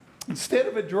Instead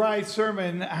of a dry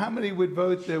sermon, how many would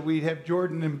vote that we'd have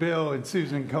Jordan and Bill and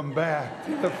Susan come back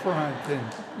to the front?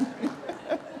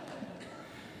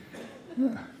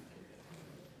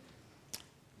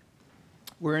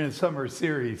 We're in a summer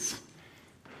series.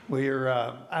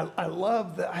 I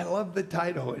love the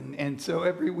title, and so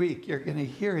every week you're going to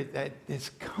hear it, that this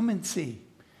come and see,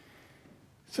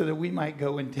 so that we might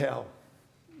go and tell.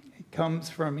 It comes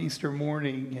from Easter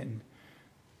morning, and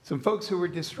some folks who were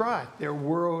distraught. Their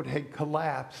world had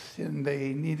collapsed, and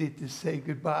they needed to say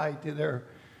goodbye to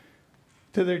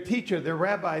their teacher, their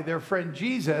rabbi, their friend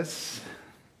Jesus,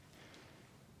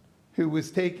 who was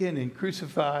taken and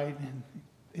crucified. And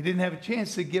they didn't have a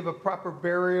chance to give a proper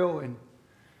burial,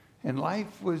 and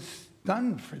life was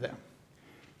done for them.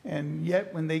 And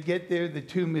yet when they get there, the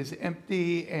tomb is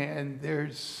empty, and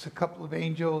there's a couple of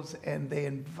angels, and they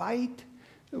invite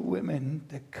the women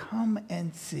to come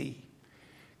and see.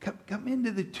 Come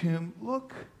into the tomb,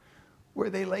 look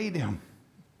where they laid him,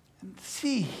 and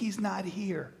see he's not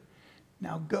here.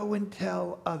 Now go and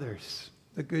tell others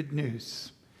the good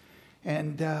news.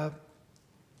 And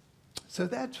so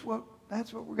that's what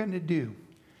we're going to do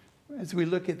as we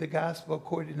look at the gospel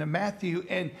according to Matthew.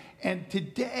 And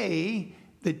today,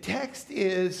 the text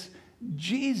is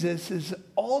Jesus'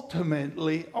 ultimate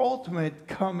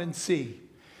come and see.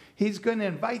 He's going to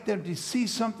invite them to see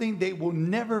something they will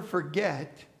never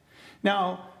forget.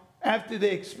 Now, after they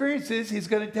experience this, he's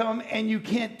going to tell them, and you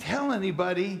can't tell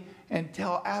anybody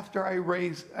until after I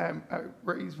am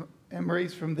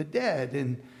raised from the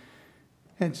dead.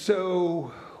 And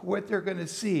so what they're going to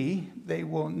see, they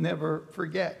will never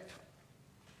forget.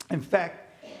 In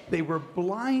fact, they were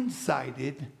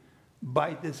blindsided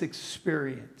by this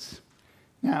experience.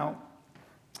 Now,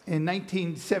 in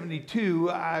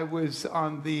 1972, I was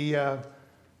on the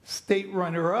state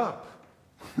runner-up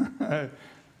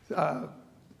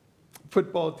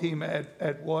football team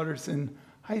at Watterson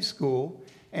High School,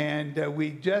 and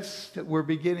we just were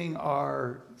beginning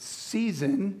our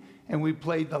season, and we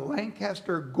played the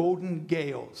Lancaster Golden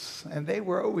Gales, and they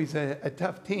were always a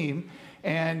tough team.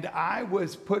 And I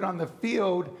was put on the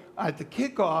field at the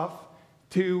kickoff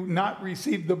to not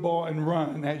receive the ball and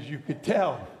run, as you could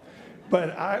tell.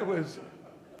 But I was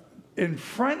in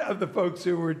front of the folks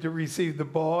who were to receive the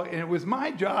ball, and it was my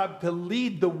job to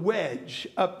lead the wedge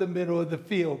up the middle of the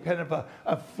field, kind of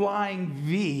a flying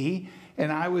V,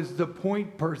 and I was the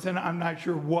point person. I'm not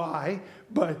sure why,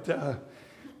 but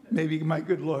maybe my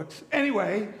good looks.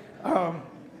 Anyway,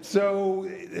 so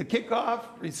the kickoff,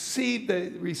 received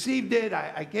it.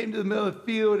 I came to the middle of the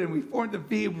field, and we formed the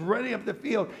V, running up the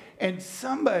field, and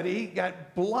somebody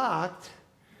got blocked.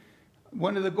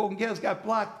 One of the Golden Gales got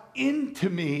blocked into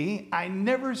me. I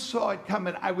never saw it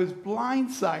coming. I was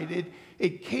blindsided.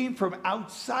 It came from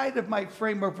outside of my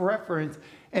frame of reference,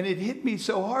 and it hit me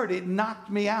so hard, it knocked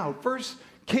me out. First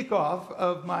kickoff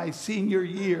of my senior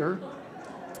year,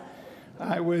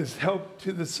 I was helped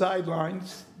to the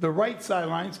sidelines, the right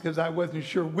sidelines, because I wasn't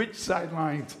sure which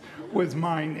sidelines was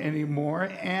mine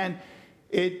anymore. And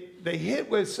the hit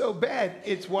was so bad,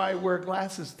 it's why I wear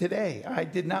glasses today. I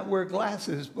did not wear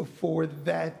glasses before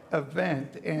that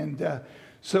event. And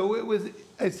so it was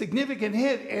a significant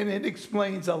hit, and it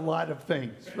explains a lot of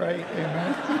things, right?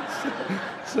 Amen?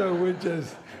 So we'll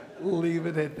just leave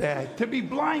it at that. To be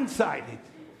blindsided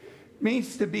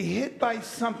means to be hit by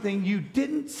something you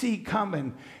didn't see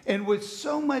coming and was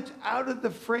so much out of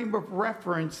the frame of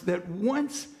reference that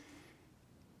once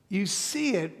you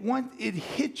see it, once it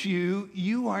hits you,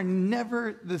 you are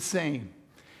never the same.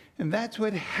 And that's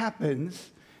what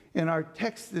happens in our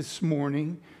text this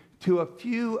morning to a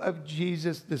few of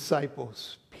Jesus'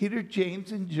 disciples. Peter,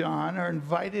 James, and John are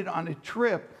invited on a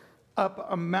trip up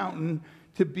a mountain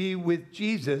to be with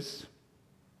Jesus,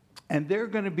 and they're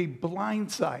going to be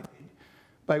blindsided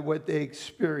by what they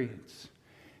experience.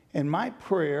 And my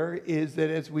prayer is that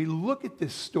as we look at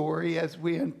this story, as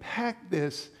we unpack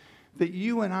this, that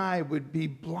you and I would be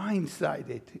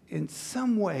blindsided in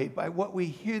some way by what we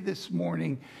hear this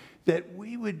morning, that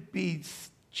we would be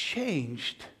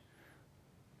changed,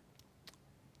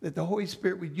 that the Holy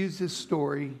Spirit would use this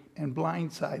story and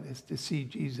blindside us to see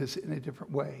Jesus in a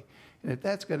different way. And if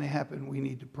that's going to happen, we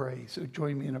need to pray. So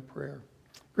join me in a prayer.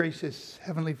 Gracious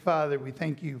Heavenly Father, we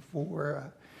thank you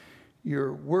for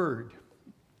your word,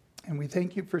 and we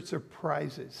thank you for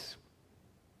surprises.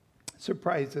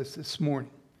 Surprise us this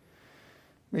morning.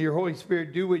 May your Holy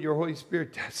Spirit do what your Holy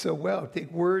Spirit does so well.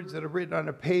 Take words that are written on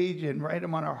a page and write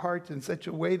them on our hearts in such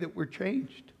a way that we're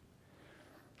changed.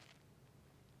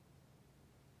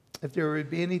 If there would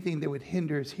be anything that would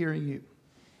hinder us hearing you,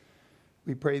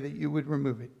 we pray that you would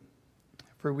remove it.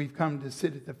 For we've come to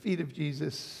sit at the feet of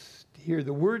Jesus, to to hear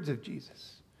the words of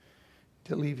Jesus,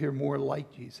 to leave here more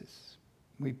like Jesus.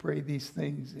 We pray these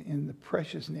things in the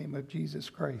precious name of Jesus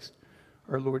Christ,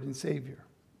 our Lord and Savior.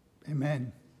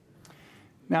 Amen.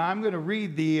 Now, I'm going to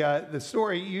read the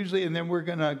story usually, and then we're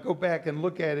going to go back and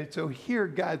look at it. So hear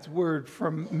God's word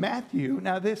from Matthew.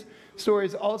 Now, this story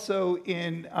is also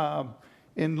in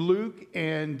Luke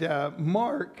and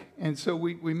Mark, and so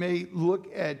we may look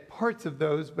at parts of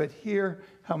those, but hear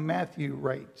how Matthew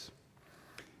writes.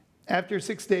 After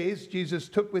 6 days, Jesus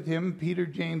took with him Peter,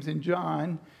 James, and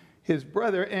John, his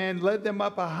brother, and led them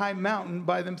up a high mountain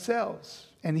by themselves.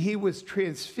 And he was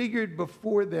transfigured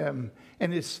before them,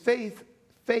 and his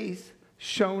face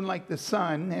shone like the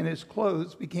sun, and his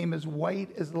clothes became as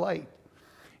white as light.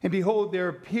 And behold, there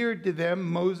appeared to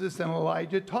them Moses and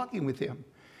Elijah talking with him.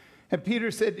 And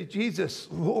Peter said to Jesus,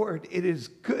 Lord, it is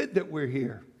good that we're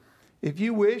here. If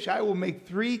you wish, I will make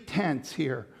 3 tents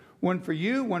here, one for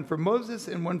you, one for Moses,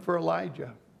 and one for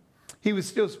Elijah. He was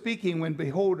still speaking when,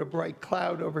 behold, a bright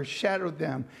cloud overshadowed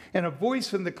them. And a voice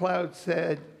from the cloud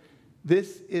said,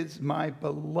 this is my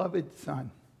beloved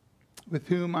Son, with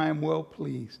whom I am well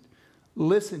pleased.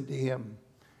 Listen to him.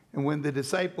 And when the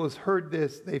disciples heard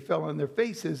this, they fell on their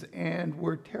faces and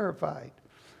were terrified.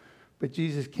 But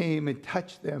Jesus came and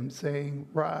touched them, saying,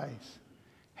 rise,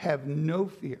 have no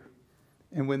fear.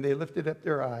 And when they lifted up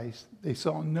their eyes, they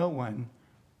saw no one,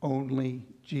 only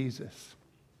Jesus.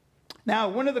 Now,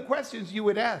 one of the questions you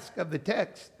would ask of the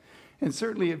text, and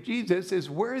certainly of Jesus,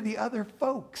 is where are the other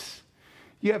folks?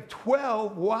 You have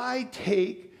 12, why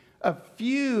take a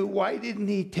few? Why didn't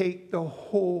he take the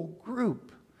whole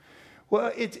group?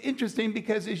 Well, it's interesting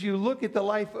because as you look at the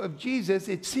life of Jesus,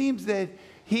 it seems that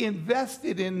he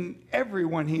invested in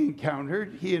everyone he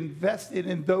encountered. He invested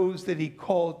in those that he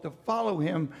called to follow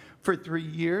him for 3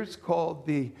 years, called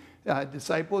the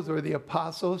disciples or the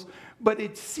apostles. But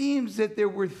it seems that there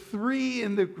were 3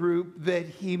 in the group that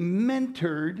he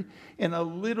mentored in a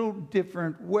little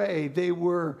different way. They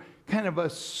were kind of a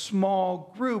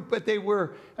small group, but they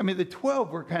were, the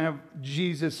 12 were kind of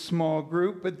Jesus' small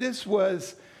group, but this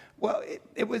was, well,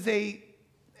 it was a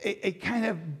kind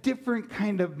of different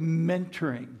kind of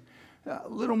mentoring, a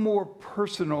little more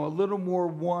personal, a little more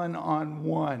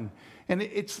one-on-one. And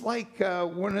it's like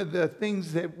one of the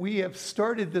things that we have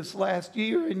started this last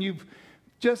year, and you've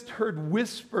just heard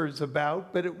whispers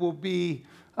about, but it will be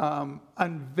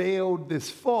unveiled this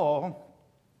fall.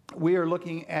 We are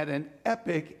looking at an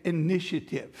EPIC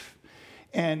initiative.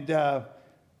 And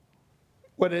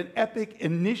what an EPIC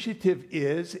initiative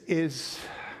is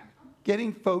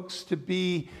getting folks to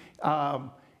be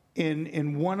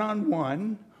in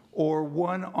one-on-one or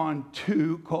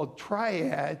one-on-two, called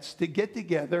triads, to get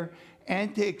together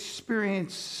and to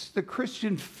experience the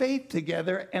Christian faith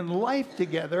together and life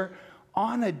together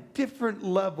on a different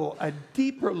level, a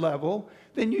deeper level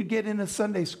than you get in a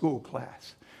Sunday school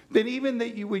class, than even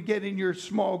that you would get in your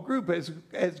small group.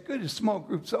 As good as small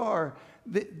groups are,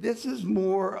 this is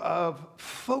more of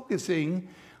focusing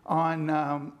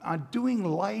on doing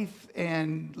life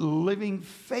and living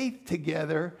faith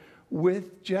together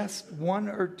with just 1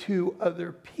 or 2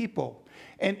 other people.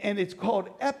 And it's called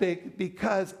EPIC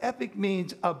because EPIC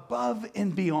means above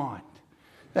and beyond.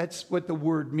 That's what the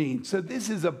word means. So this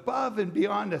is above and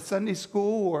beyond a Sunday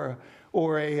school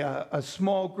or a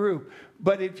small group.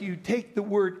 But if you take the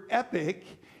word EPIC,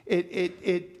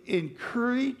 it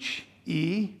encourage,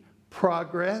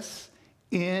 progress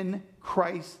in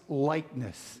Christ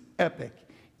likeness. EPIC,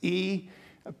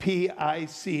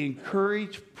 EPIC,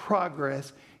 encourage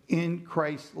progress in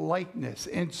Christ likeness.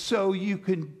 And so you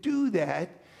can do that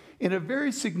in a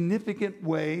very significant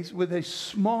ways with a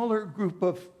smaller group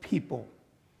of people.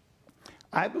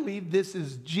 I believe this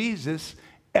is Jesus'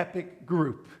 EPIC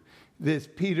group, this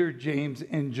Peter, James,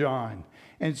 and John.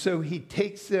 And so he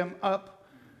takes them up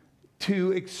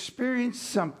to experience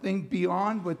something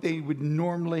beyond what they would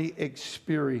normally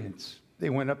experience. They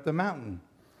went up the mountain.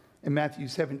 In Matthew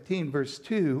 17, verse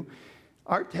 2,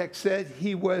 our text said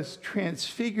he was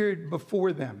transfigured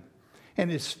before them, and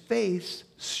his face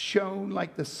shone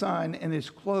like the sun, and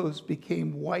his clothes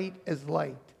became white as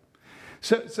light.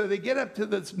 So they get up to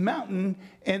this mountain,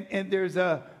 and there's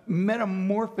a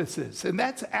metamorphosis. And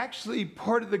that's actually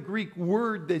part of the Greek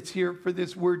word that's here for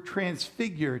this word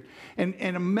transfigured. And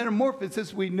a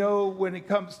metamorphosis, we know when it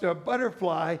comes to a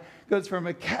butterfly, goes from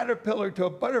a caterpillar to a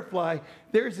butterfly.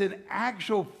 There's an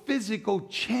actual physical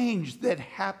change that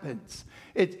happens.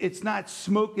 It's not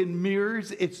smoke and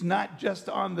mirrors. It's not just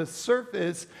on the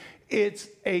surface. It's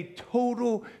a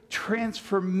total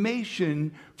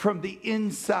transformation from the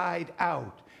inside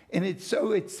out. And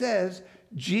so it says,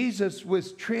 Jesus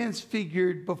was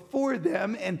transfigured before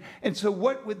them. And so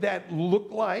what would that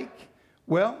look like?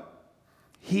 Well,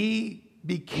 he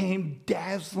became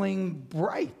dazzling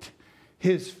bright,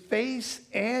 his face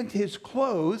and his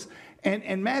clothes.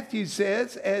 And Matthew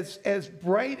says, as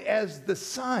bright as the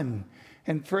sun.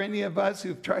 And for any of us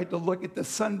who've tried to look at the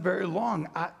sun very long,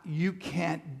 you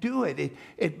can't do it.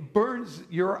 It burns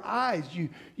your eyes.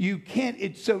 You can't.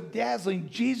 It's so dazzling.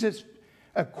 Jesus,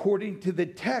 according to the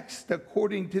text,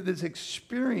 according to this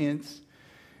experience,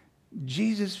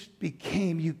 Jesus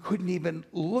became, you couldn't even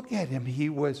look at him. He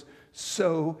was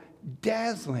so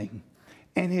dazzling.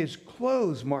 And his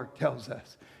clothes, Mark tells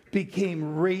us,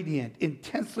 became radiant,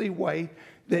 intensely white,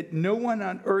 that no one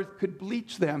on earth could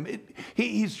bleach them.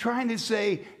 He's trying to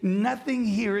say nothing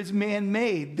here is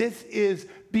man-made. This is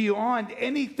beyond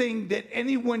anything that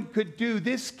anyone could do.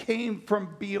 This came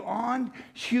from beyond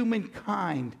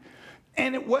humankind.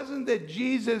 And it wasn't that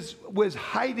Jesus was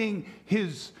hiding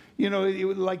his, it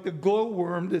was like the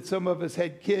glowworm that some of us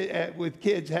had with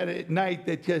kids had at night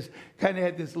that just kind of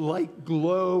had this light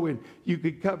glow, and you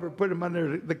could put them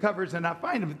under the covers and not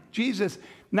find them. Jesus,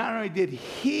 not only did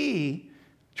he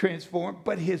transform,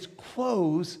 but his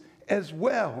clothes as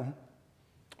well,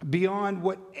 beyond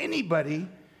what anybody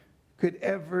could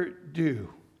ever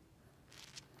do.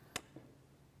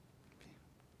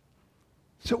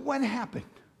 So what happened?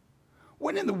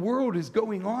 What in the world is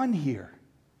going on here?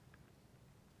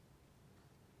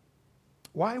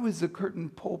 Why was the curtain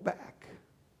pulled back?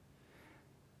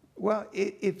 Well,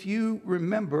 if you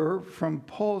remember from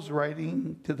Paul's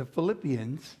writing to the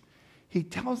Philippians, he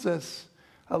tells us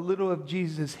a little of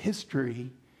Jesus'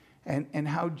 history and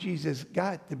how Jesus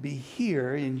got to be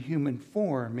here in human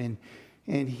form.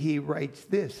 And he writes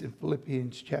this in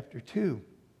Philippians chapter 2.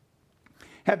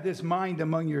 Have this mind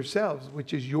among yourselves,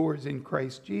 which is yours in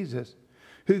Christ Jesus,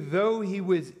 who though he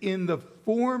was in the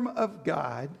form of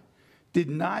God, did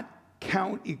not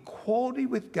count equality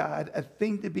with God a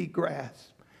thing to be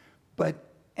grasped,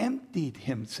 but emptied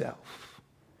himself.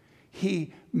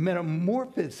 He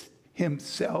metamorphosed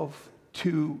himself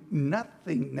to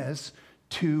nothingness,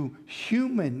 to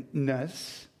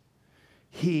humanness.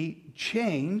 He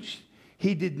changed.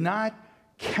 He did not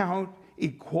count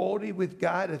equality with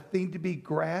God a thing to be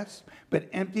grasped, but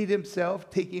emptied himself,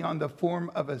 taking on the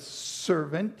form of a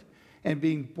servant, and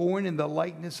being born in the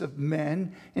likeness of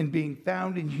men, and being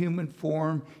found in human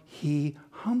form, he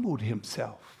humbled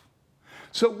himself.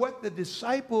 So what the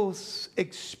disciples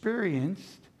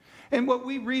experienced, and what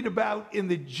we read about in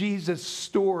the Jesus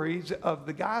stories of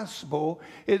the gospel,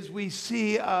 is we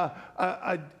see a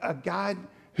God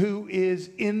who is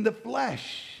in the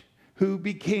flesh, who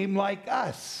became like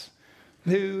us,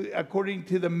 who, according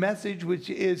to the Message, which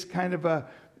is kind of a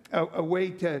way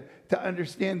to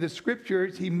understand the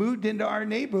scriptures, he moved into our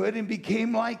neighborhood and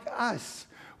became like us.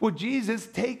 Well, Jesus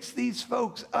takes these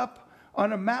folks up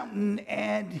on a mountain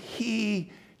and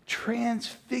he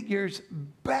transfigures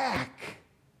back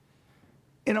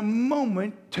in a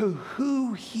moment to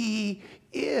who he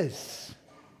is.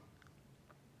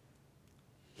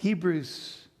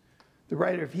 Hebrews, the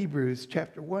writer of Hebrews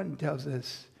chapter 1 tells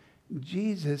us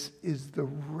Jesus is the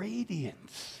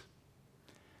radiance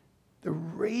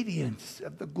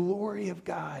of the glory of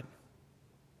God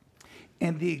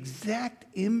and the exact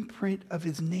imprint of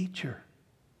his nature.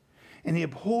 And he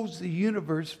upholds the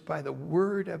universe by the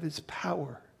word of his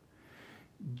power.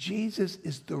 Jesus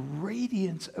is the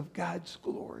radiance of God's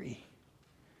glory.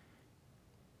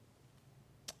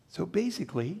 So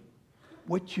basically,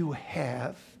 what you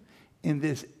have in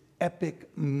this epic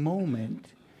moment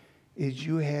is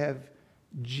you have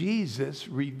Jesus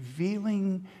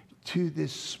revealing to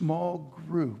this small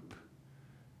group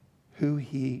who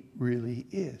he really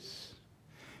is.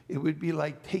 It would be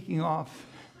like taking off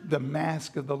the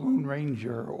mask of the Lone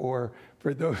Ranger, or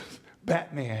for those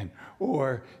Batman,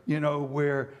 or,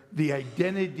 where the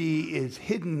identity is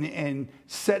hidden and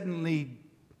suddenly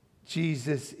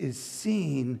Jesus is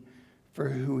seen for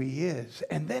who he is.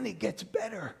 And then it gets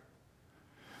better.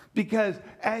 Because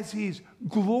as he's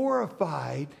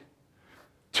glorified,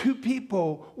 two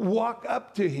people walk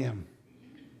up to him,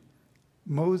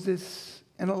 Moses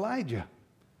and Elijah.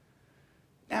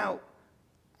 Now,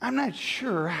 I'm not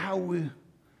sure how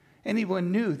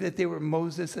anyone knew that they were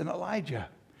Moses and Elijah.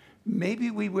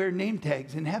 Maybe we wear name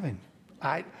tags in heaven.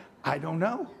 I don't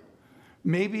know.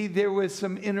 Maybe there was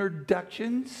some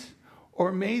introductions,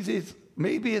 or maybe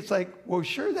it's like, well,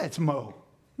 sure, that's Mo.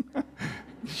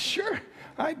 Sure,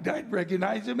 I'd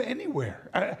recognize him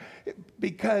anywhere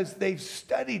because they've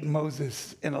studied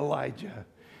Moses and Elijah.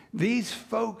 These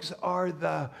folks are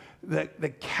the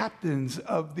captains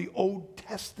of the Old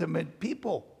Testament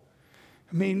people.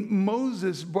 I mean,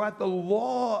 Moses brought the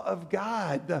law of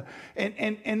God.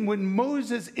 And when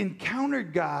Moses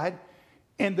encountered God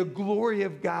and the glory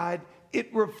of God,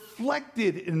 it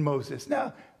reflected in Moses.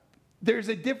 Now, there's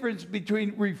a difference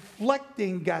between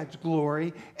reflecting God's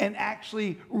glory and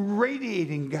actually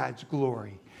radiating God's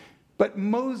glory. But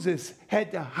Moses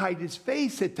had to hide his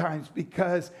face at times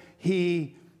because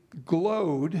he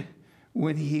glowed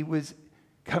when he was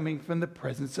coming from the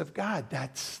presence of God.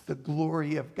 That's the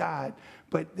glory of God.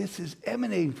 But this is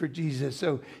emanating for Jesus.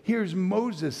 So here's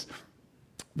Moses,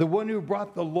 the one who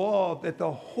brought the law that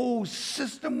the whole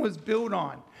system was built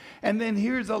on. And then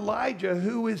here's Elijah,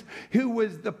 who was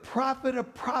the prophet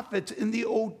of prophets in the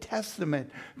Old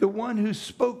Testament, the one who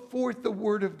spoke forth the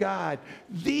word of God.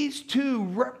 These two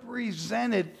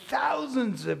represented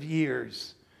thousands of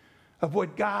years of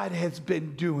what God has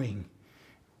been doing.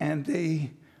 And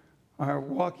they are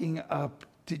walking up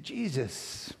to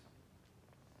Jesus.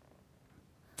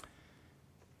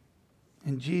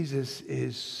 And Jesus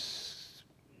is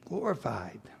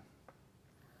glorified.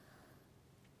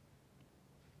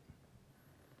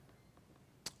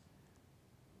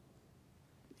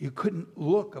 You couldn't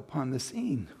look upon the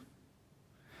scene.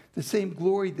 The same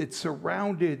glory that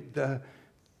surrounded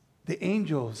the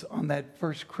angels on that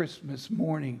first Christmas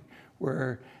morning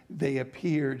where they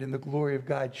appeared and the glory of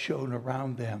God shone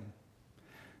around them.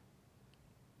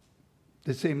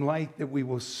 The same light that we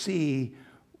will see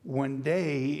one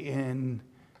day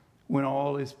when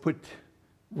all is put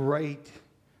right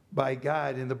by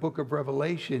God. In the book of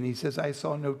Revelation, he says, I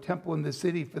saw no temple in the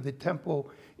city, for the temple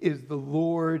is the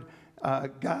Lord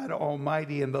God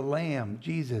Almighty and the Lamb,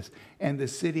 Jesus. And the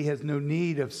city has no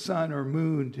need of sun or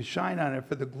moon to shine on it,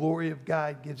 for the glory of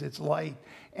God gives its light,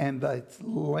 and its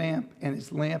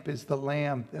lamp is the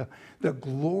Lamb. The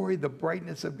glory, the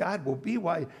brightness of God will be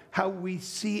how we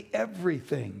see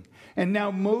everything. And now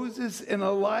Moses and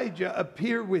Elijah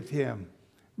appear with him.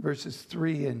 Verses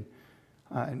 3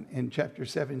 in chapter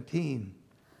 17.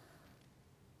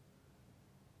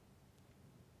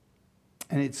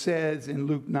 And it says in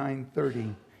Luke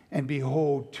 9:30, and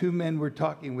behold, two men were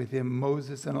talking with him,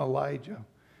 Moses and Elijah.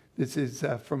 This is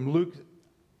from Luke's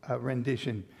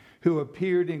rendition, who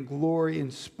appeared in glory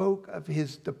and spoke of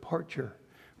his departure,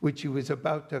 which he was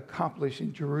about to accomplish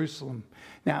in Jerusalem.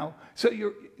 Now,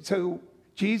 so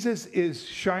Jesus is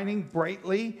shining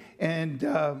brightly, and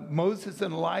Moses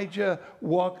and Elijah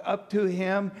walk up to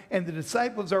him, and the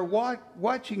disciples are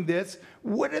watching this.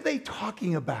 What are they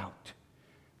talking about?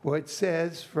 Well, it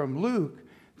says from Luke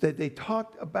that they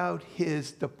talked about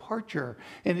his departure.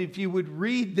 And if you would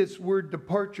read this word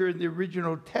departure in the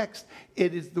original text,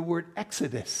 it is the word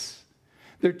exodus.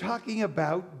 They're talking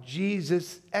about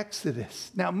Jesus' exodus.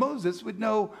 Now, Moses would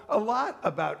know a lot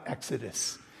about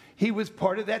exodus. He was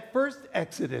part of that first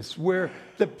exodus where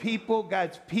the people,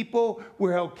 God's people,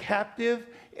 were held captive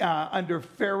under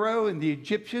Pharaoh and the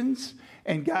Egyptians.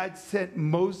 And God sent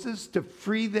Moses to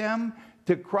free them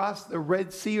to cross the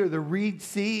Red Sea or the Reed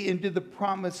Sea into the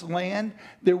promised land.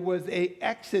 There was an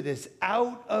exodus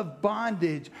out of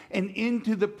bondage and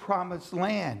into the promised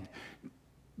land.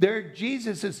 There,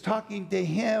 Jesus is talking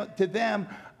to them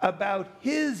about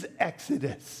his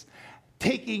exodus,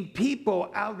 taking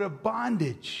people out of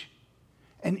bondage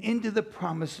and into the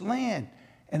promised land,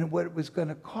 and what it was going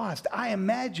to cost. I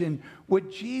imagine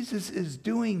what Jesus is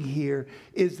doing here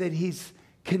is that he's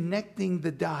connecting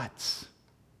the dots.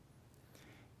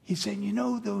 He's saying, you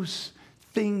know those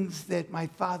things that my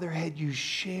Father had you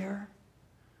share?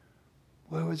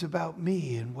 Well, it was about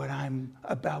me and what I'm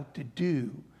about to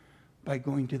do by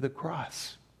going to the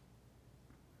cross.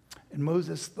 And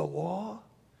Moses, the law,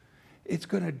 it's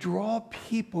going to draw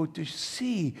people to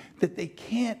see that they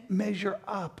can't measure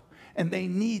up and they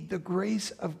need the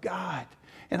grace of God.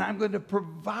 And I'm going to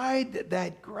provide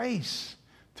that grace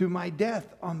through my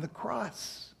death on the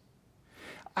cross.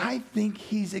 I think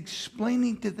he's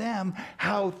explaining to them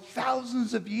how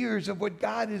thousands of years of what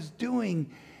God is doing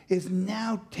is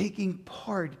now taking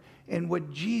part in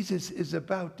what Jesus is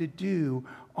about to do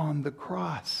on the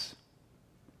cross.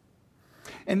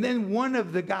 And then one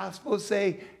of the Gospels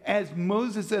say, as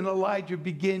Moses and Elijah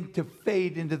begin to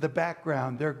fade into the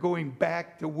background, they're going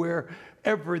back to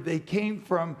wherever they came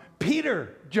from,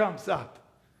 Peter jumps up.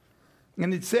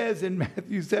 And it says in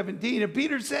Matthew 17, and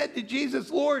Peter said to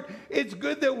Jesus, Lord, it's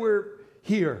good that we're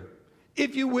here.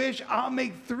 If you wish, I'll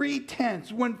make 3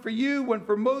 tents, one for you, one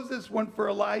for Moses, one for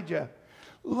Elijah.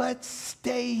 Let's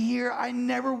stay here. I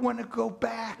never want to go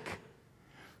back.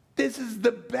 This is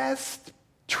the best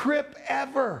trip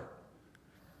ever.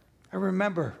 I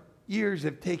remember years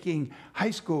of taking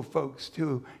high school folks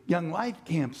to young life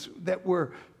camps that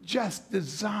were just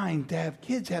designed to have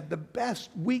kids have the best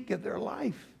week of their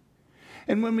life.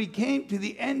 And when we came to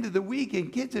the end of the week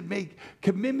and kids had made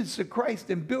commitments to Christ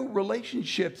and built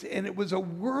relationships, and it was a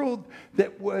world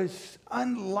that was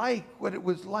unlike what it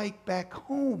was like back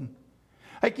home.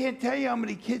 I can't tell you how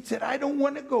many kids said, I don't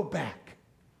want to go back.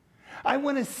 I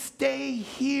want to stay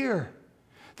here.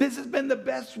 This has been the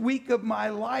best week of my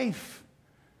life.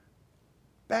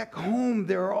 Back home,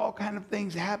 there are all kinds of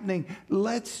things happening.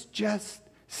 Let's just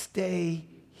stay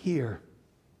here.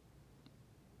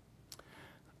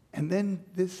 And then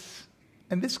this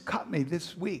caught me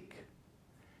this week.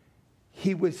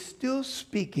 He was still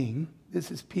speaking. This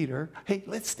is Peter. Hey,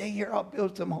 let's stay here. I'll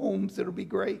build some homes. It'll be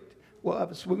great. We'll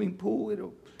have a swimming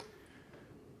pool.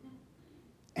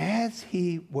 As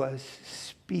he was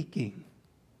speaking,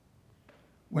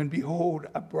 when behold,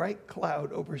 a bright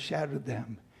cloud overshadowed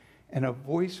them, and a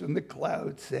voice from the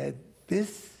cloud said,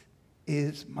 "This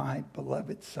is my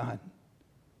beloved Son,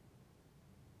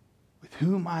 with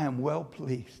whom I am well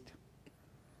pleased.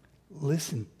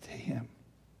 Listen to him."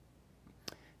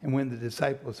 And when the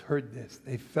disciples heard this,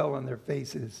 they fell on their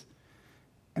faces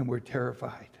and were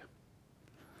terrified.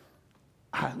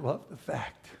 I love the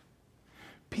fact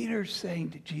Peter's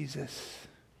saying to Jesus,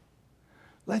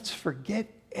 let's forget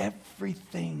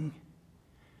everything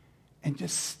and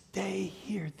just stay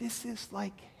here. This is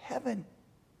like heaven.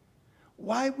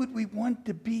 Why would we want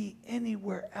to be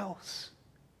anywhere else?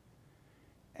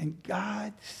 And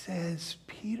God says,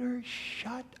 Peter,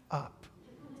 shut up.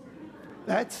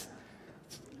 That's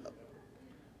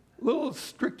a little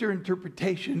stricter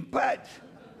interpretation, but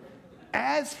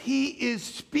as he is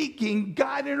speaking,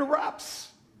 God interrupts.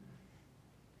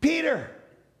 Peter,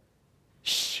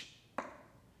 shh.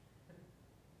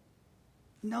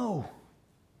 No,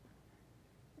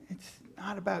 it's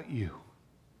not about you.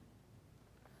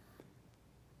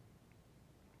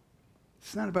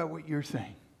 It's not about what you're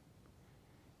saying.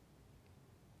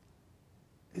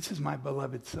 This is my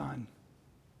beloved Son.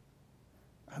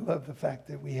 I love the fact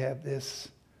that we have this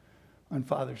on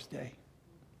Father's Day.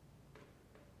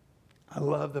 I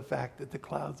love the fact that the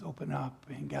clouds open up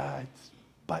and God's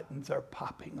buttons are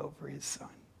popping over his Son.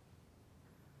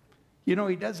 You know,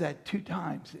 he does that 2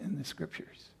 times in the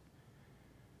scriptures.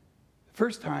 The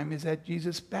first time is at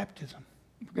Jesus' baptism.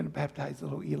 We're going to baptize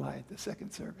little Eli at the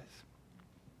second service.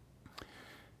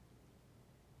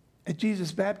 At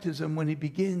Jesus' baptism, when he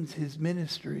begins his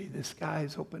ministry, the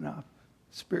skies open up,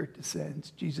 Spirit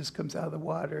descends, Jesus comes out of the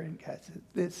water, and God says,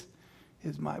 "This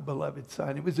is my beloved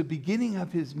Son." It was the beginning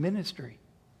of his ministry.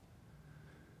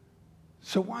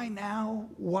 So why now?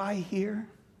 Why here?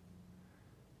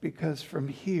 Because from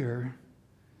here,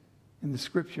 in the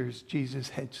scriptures, Jesus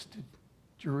heads to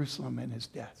Jerusalem in his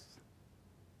death.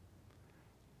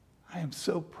 I am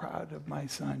so proud of my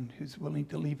Son who's willing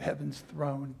to leave heaven's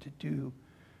throne to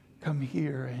come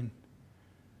here and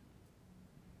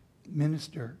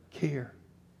minister, care,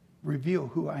 reveal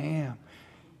who I am.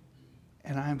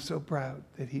 And I am so proud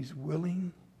that he's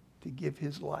willing to give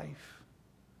his life.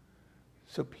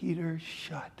 So Peter,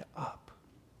 shut up.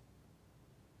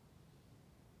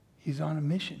 He's on a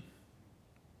mission.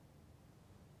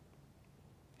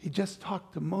 He just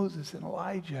talked to Moses and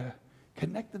Elijah,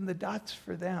 connecting the dots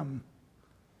for them.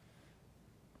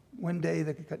 One day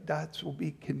the dots will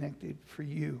be connected for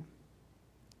you.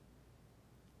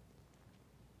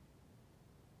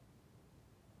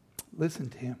 Listen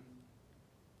to him.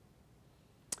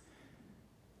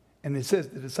 And it says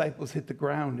the disciples hit the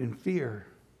ground in fear.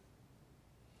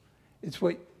 It's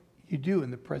what you do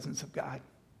in the presence of God.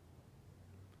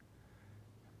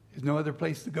 There's no other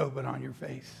place to go but on your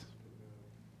face.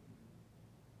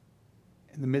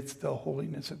 In the midst of the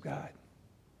holiness of God.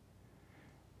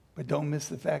 But don't miss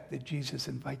the fact that Jesus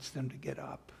invites them to get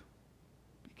up,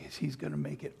 because he's going to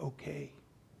make it okay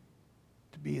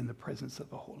to be in the presence of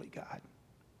the holy God.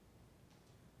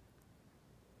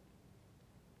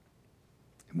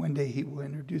 And one day he will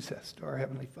introduce us to our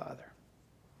Heavenly Father.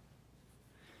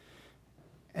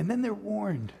 And then they're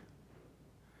warned.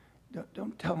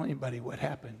 Don't tell anybody what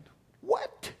happened.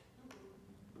 What?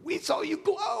 We saw you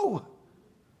glow.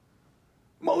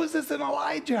 Moses and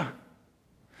Elijah.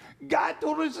 God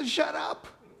told us to shut up.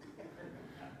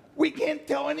 We can't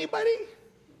tell anybody.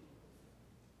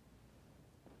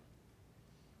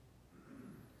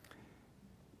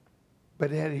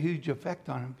 But it had a huge effect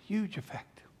on him. Huge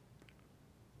effect.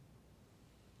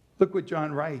 Look what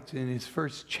John writes in his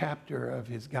first chapter of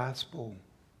his gospel.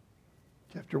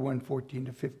 Chapter 1, 14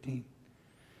 to 15.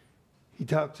 He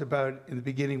talks about, in the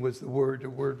beginning was the Word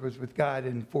was with God,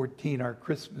 in 14, our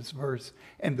Christmas verse,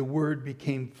 and the Word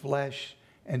became flesh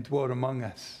and dwelt among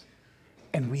us.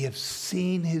 And we have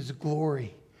seen his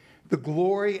glory, the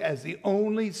glory as the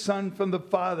only Son from the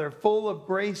Father, full of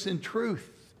grace and truth.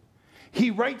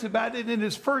 He writes about it in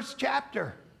his first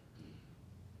chapter.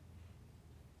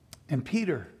 And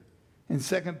Peter, in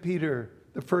 2 Peter,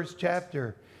 the first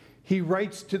chapter, he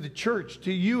writes to the church,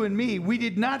 to you and me, we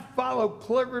did not follow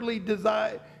cleverly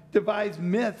devised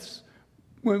myths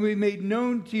when we made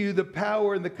known to you the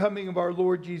power and the coming of our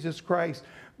Lord Jesus Christ,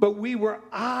 but we were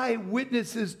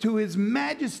eyewitnesses to his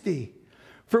majesty.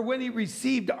 For when he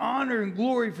received honor and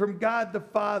glory from God the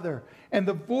Father, and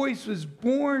the voice was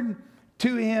borne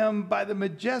to him by the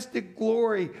majestic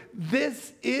glory,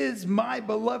 this is my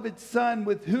beloved Son,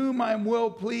 with whom I am well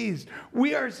pleased.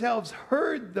 We ourselves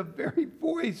heard the very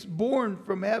voice borne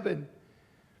from heaven.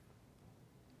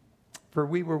 For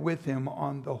we were with him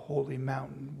on the holy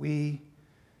mountain. We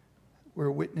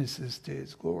were witnesses to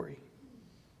his glory.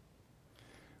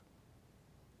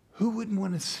 Who wouldn't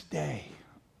want to stay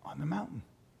on the mountain?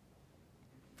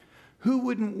 Who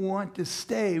wouldn't want to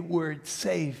stay where it's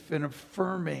safe and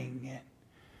affirming,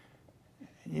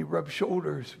 and you rub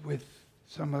shoulders with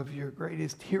some of your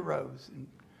greatest heroes and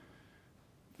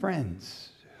friends?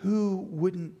 Who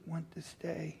wouldn't want to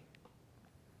stay?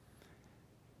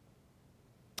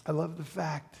 I love the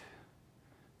fact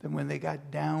that when they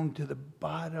got down to the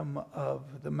bottom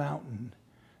of the mountain,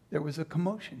 there was a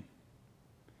commotion.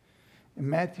 And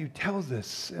Matthew tells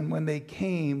us, and when they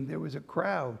came, there was a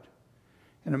crowd.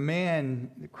 And a man,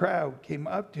 the crowd, came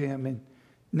up to him and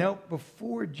knelt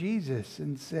before Jesus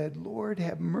and said, Lord,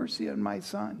 have mercy on my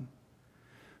son,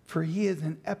 for he is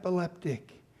an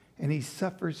epileptic and he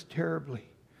suffers terribly.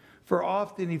 For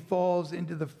often he falls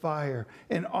into the fire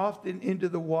and often into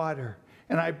the water.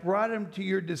 And I brought him to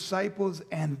your disciples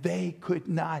and they could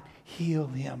not heal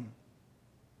him.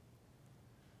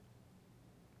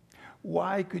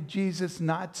 Why could Jesus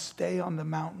not stay on the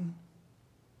mountain?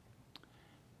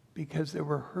 Because there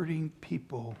were hurting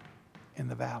people in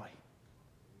the valley.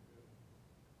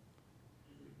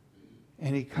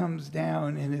 And he comes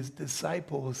down and his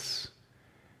disciples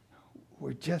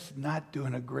were just not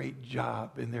doing a great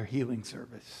job in their healing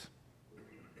service.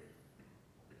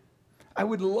 I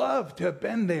would love to have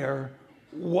been there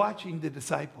watching the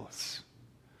disciples.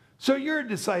 So you're a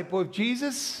disciple of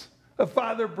Jesus. A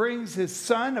father brings his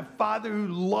son. A father who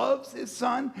loves his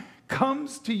son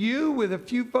comes to you with a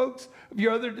few folks of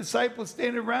your other disciples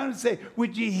standing around and say,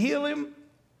 would you heal him?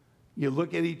 You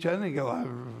look at each other and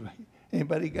go,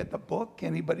 anybody got the book?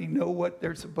 Anybody know what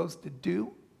they're supposed to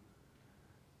do?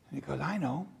 And he goes, I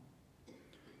know.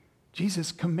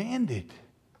 Jesus commanded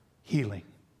healing.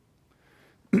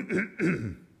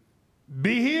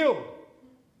 Be healed.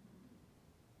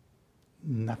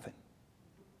 Nothing.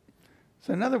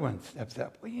 So another one steps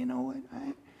up. Well, you know what?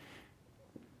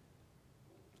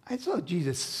 I saw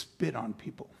Jesus spit on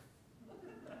people.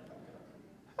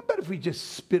 How about if we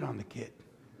just spit on the kid?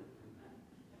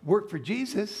 Work for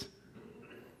Jesus.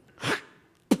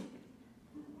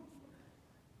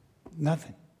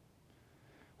 Nothing.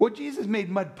 Well, Jesus made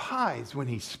mud pies when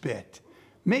he spit.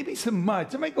 Maybe some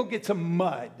mud. Somebody go get some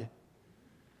mud.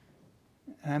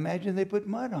 And I imagine they put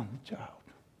mud on the child.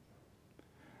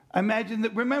 I imagine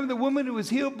that, remember the woman who was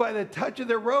healed by the touch of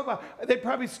their robe? They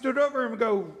probably stood over him and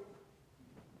go,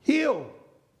 heal.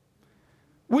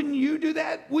 Wouldn't you do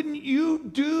that? Wouldn't you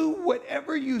do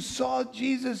whatever you saw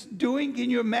Jesus doing? Can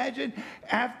you imagine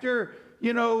after,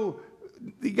 you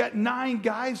got 9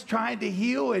 guys trying to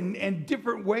heal in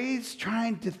different ways,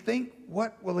 trying to think,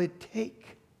 what will it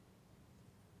take?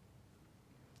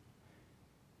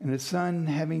 And the son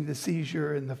having the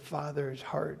seizure and the father's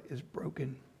heart is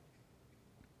broken.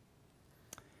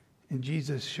 And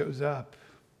Jesus shows up.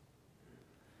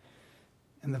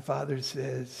 And the father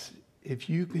says, if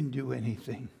you can do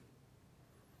anything,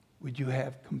 would you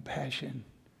have compassion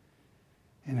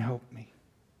and help me,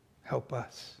 help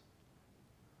us?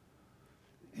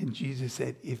 And Jesus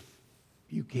said, if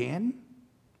you can.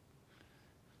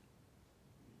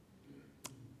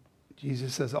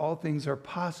 Jesus says, all things are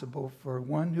possible for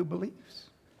one who believes.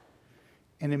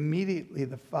 And immediately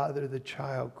the father of the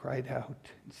child cried out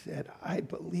and said, I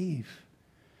believe,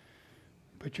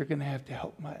 but you're going to have to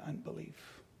help my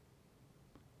unbelief.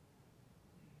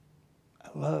 I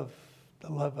love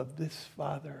the love of this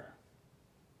father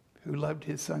who loved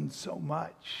his son so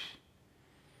much.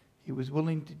 He was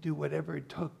willing to do whatever it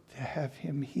took to have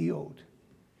him healed,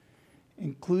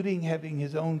 including having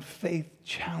his own faith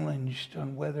challenged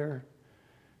on whether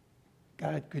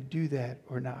God could do that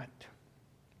or not.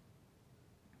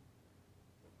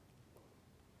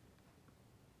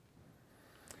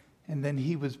 And then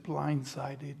he was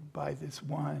blindsided by this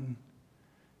one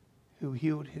who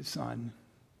healed his son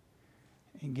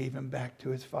and gave him back to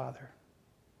his father.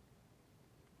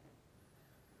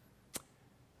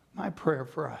 My prayer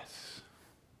for us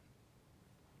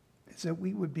is that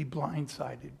we would be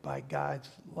blindsided by God's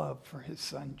love for his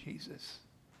son, Jesus.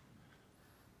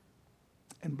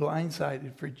 And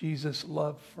blindsided for Jesus'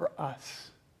 love for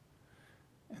us.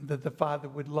 And that the Father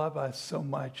would love us so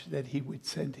much that he would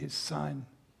send his son.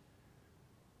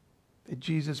 That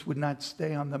Jesus would not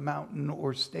stay on the mountain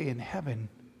or stay in heaven,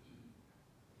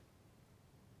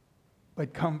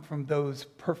 but come from those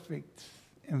perfect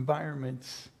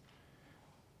environments,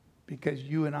 because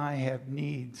you and I have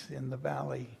needs in the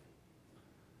valley,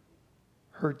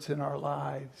 hurts in our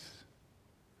lives,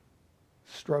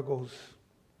 struggles.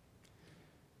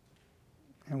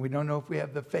 And we don't know if we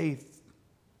have the faith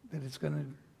that it's going to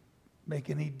make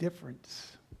any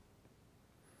difference.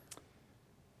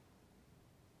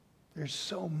 There's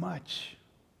so much.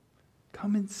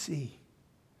 Come and see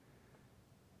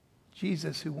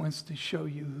Jesus, who wants to show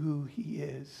you who he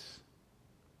is.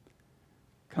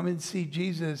 Come and see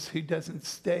Jesus, who doesn't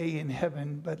stay in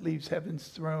heaven but leaves heaven's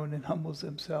throne and humbles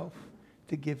himself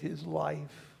to give his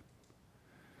life.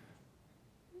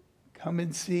 Come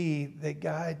and see that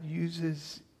God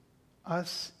uses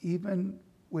us even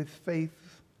with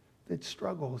faith that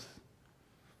struggles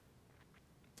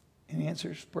and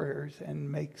answers prayers and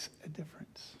makes a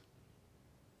difference.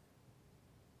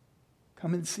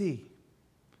 Come and see,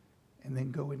 and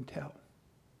then go and tell.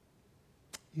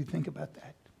 You think about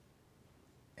that.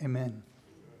 Amen.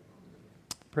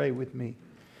 Pray with me.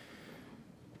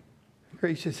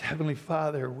 Gracious Heavenly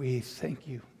Father, we thank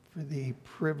you for the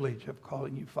privilege of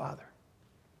calling you Father.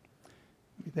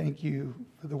 We thank you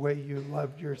for the way you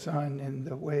loved your Son and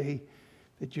the way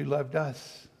that you loved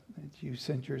us, that you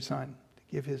sent your Son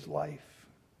to give his life,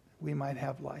 that we might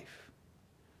have life.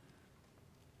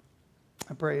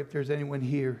 I pray if there's anyone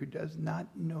here who does not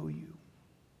know you,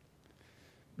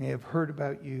 may have heard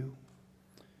about you,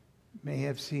 may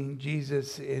have seen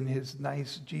Jesus in his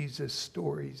nice Jesus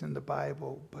stories in the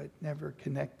Bible, but never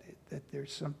connected that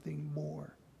there's something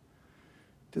more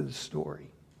to the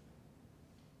story.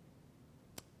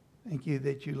 Thank you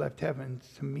that you left heaven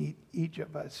to meet each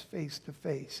of us face to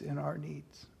face in our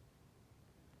needs.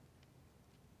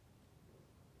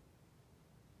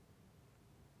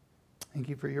 Thank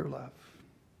you for your love,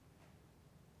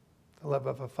 the love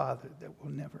of a Father that will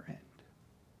never end.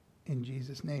 In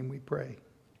Jesus' name we pray.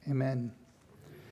 Amen.